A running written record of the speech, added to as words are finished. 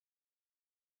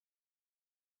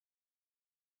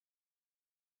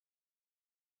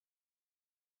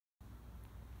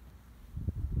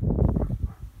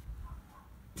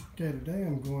Okay, today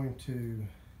I'm going to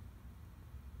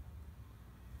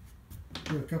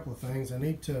do a couple of things. I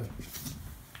need to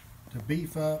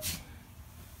beef up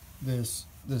this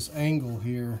angle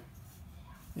here.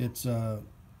 It's a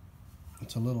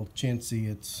little chintzy.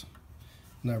 It's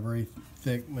not very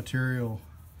thick material,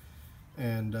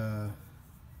 and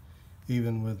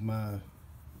even with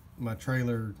my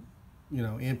trailer,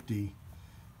 empty,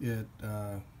 it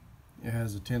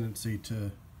has a tendency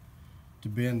to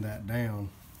bend that down.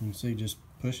 You can see just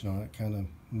pushing on it kind of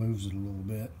moves it a little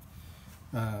bit.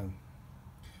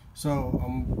 So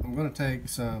I'm going to take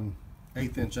some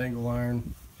 1/8 inch angle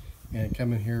iron and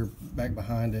come in here back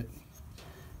behind it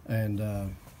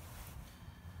and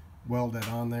weld it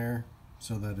on there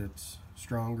so that it's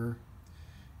stronger.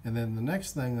 And then the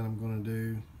next thing that I'm going to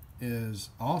do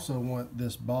is also want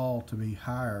this ball to be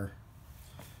higher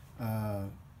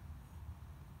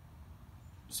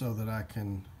so that I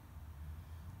can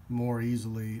more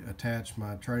easily attach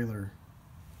my trailer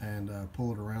and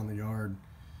pull it around the yard,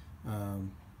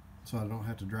 so I don't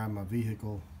have to drive my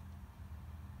vehicle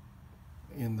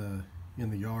in the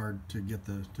yard to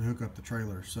hook up the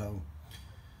trailer. So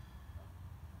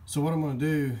what I'm going to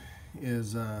do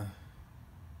is I've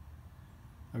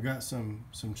got some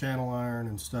channel iron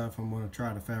and stuff. I'm going to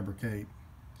try to fabricate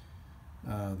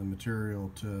the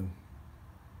material to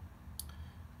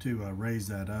raise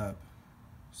that up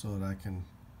so that I can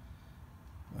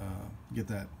get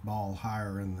that ball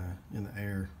higher in the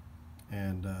air.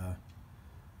 And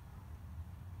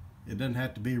it doesn't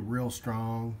have to be real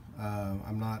strong.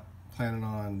 I'm not planning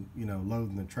on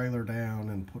loading the trailer down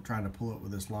and trying to pull it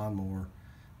with this lawnmower.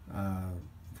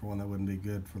 For one, that wouldn't be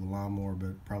good for the lawnmower,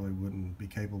 but probably wouldn't be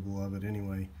capable of it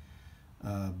anyway.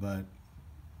 But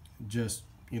just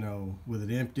with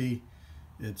it empty,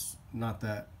 it's not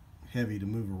that heavy to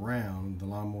move around. The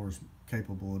lawnmower's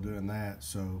capable of doing that,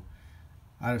 so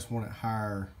I just want it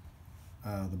higher,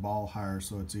 the ball higher,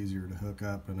 so it's easier to hook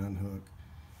up and unhook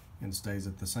and stays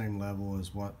at the same level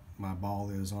as what my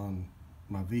ball is on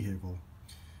my vehicle,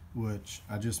 which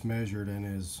I just measured and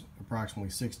is approximately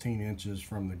 16 inches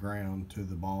from the ground to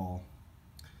the ball.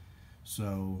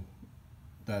 So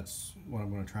that's what I'm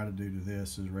going to try to do to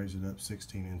this, is raise it up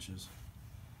 16 inches.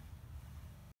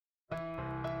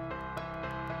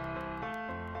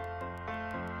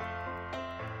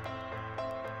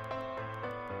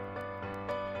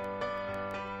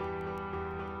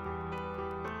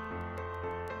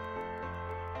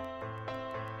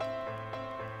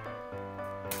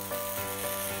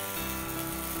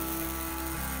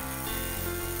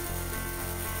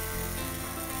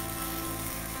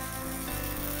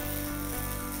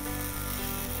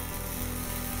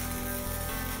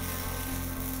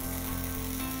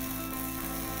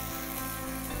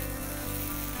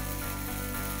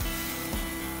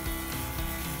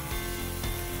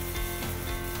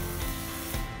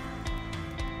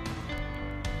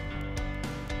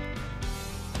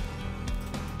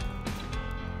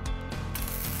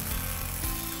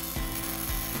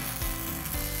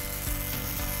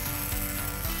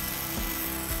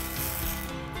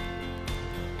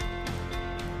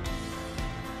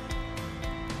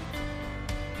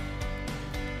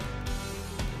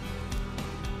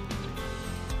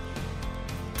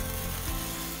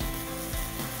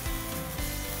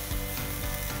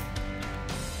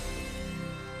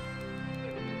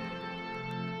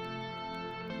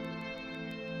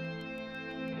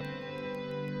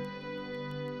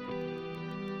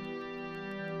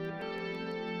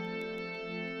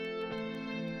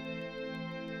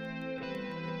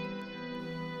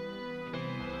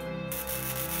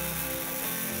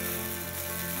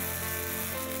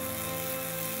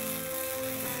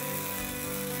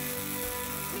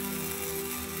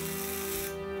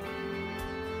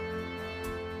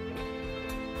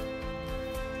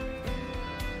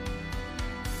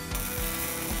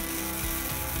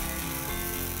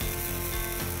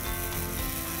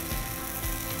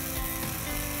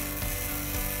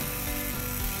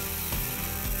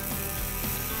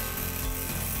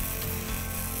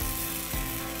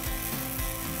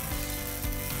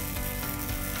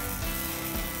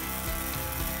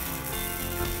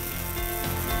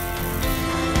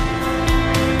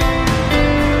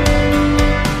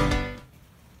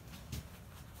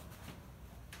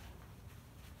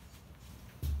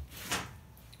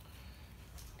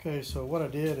 Okay, so what I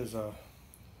did is I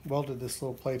welded this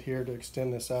little plate here to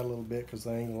extend this out a little bit because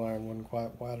the angle iron wasn't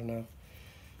quite wide enough.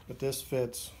 But this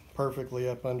fits perfectly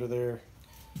up under there.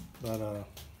 But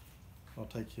I'll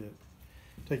take you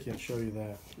and show you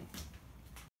that.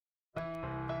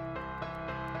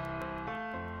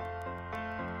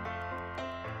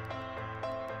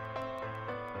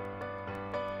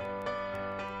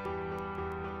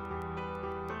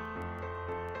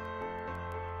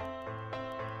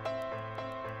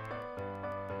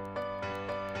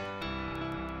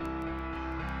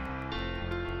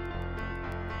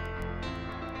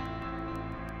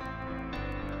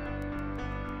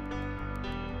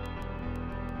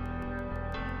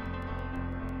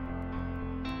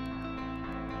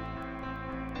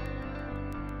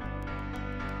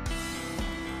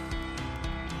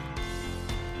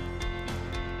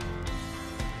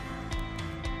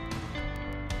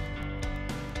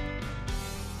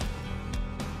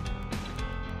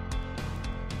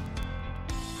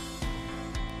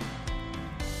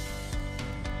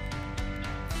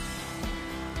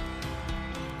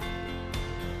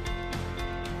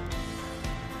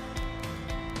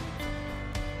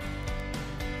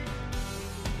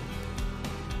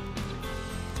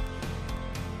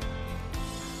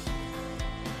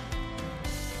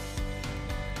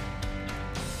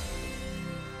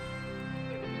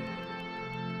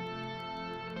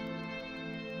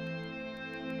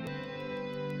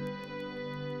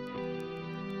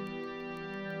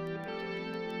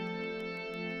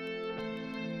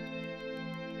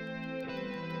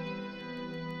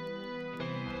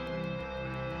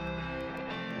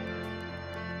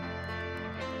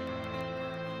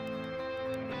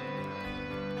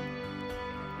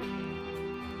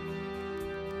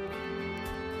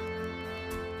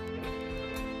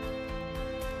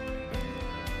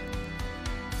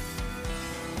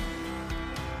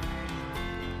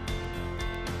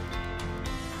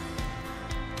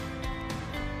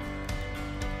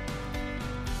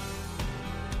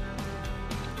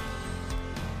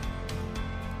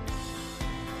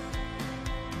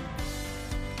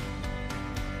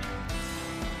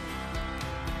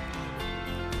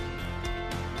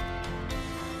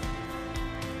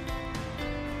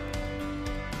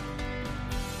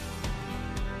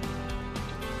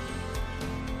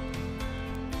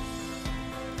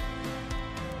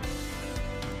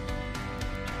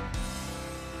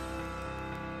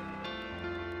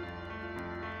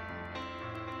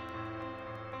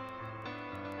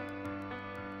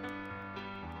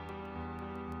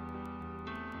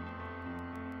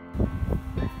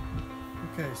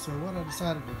 Okay, so what I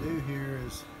decided to do here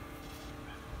is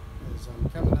I'm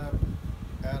coming up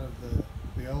out of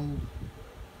the old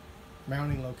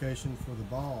mounting location for the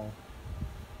ball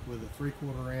with a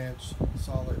 3/4 inch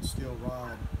solid steel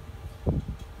rod,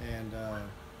 and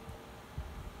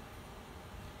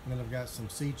then I've got some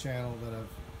C-channel that I've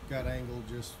got angled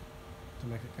just to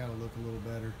make it kind of look a little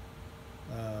better,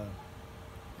 and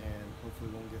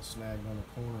hopefully won't get snagged on the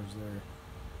corners there.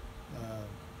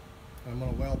 I'm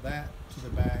going to weld that to the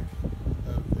back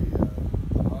of the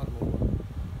lawnmower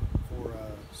for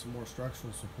some more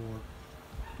structural support,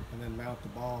 and then mount the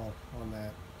ball on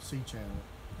that C-channel.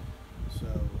 So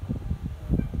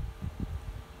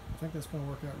I think that's going to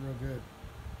work out real good.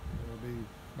 It'll be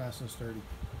nice and sturdy.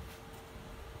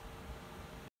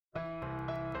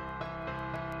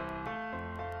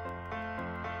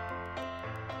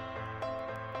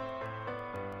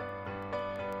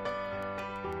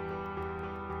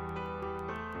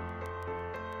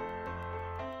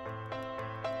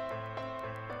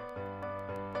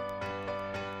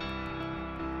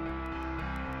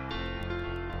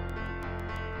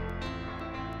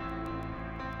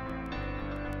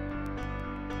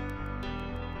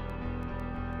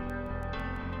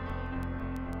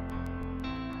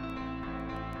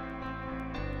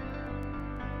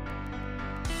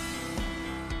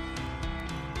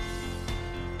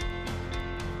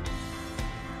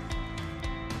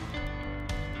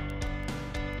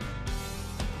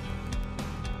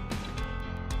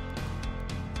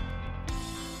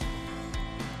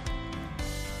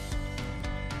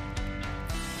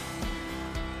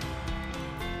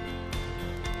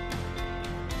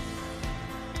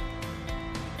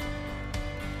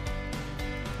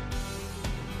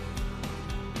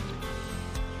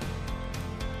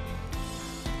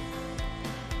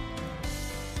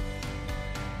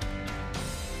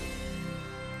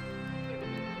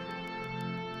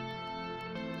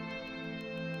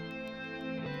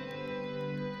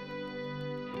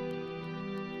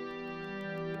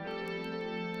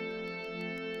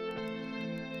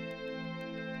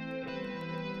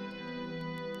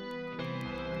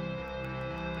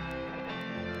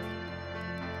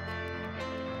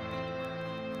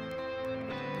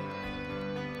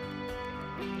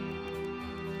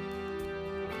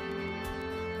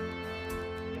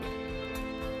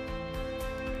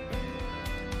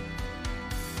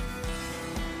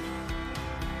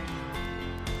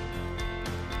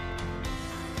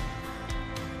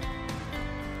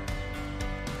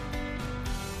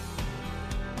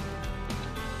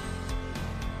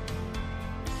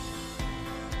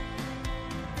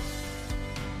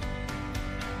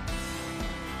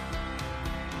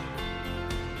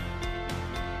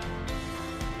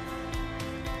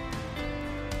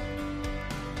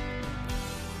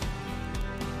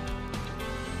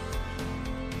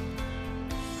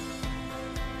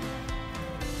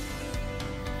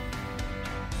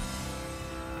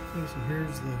 Okay, so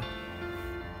here's the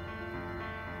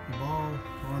ball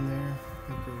on there. I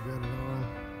think we've got it on.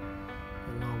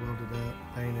 Got it all welded up,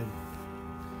 painted.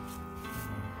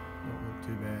 Don't look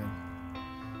too bad.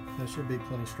 That should be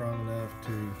plenty strong enough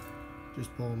to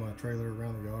just pull my trailer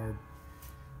around the yard,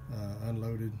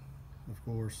 unloaded, of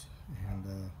course,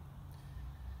 and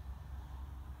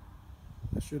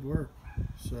that should work.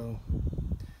 So,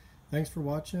 thanks for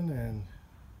watching, and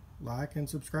like and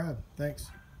subscribe. Thanks.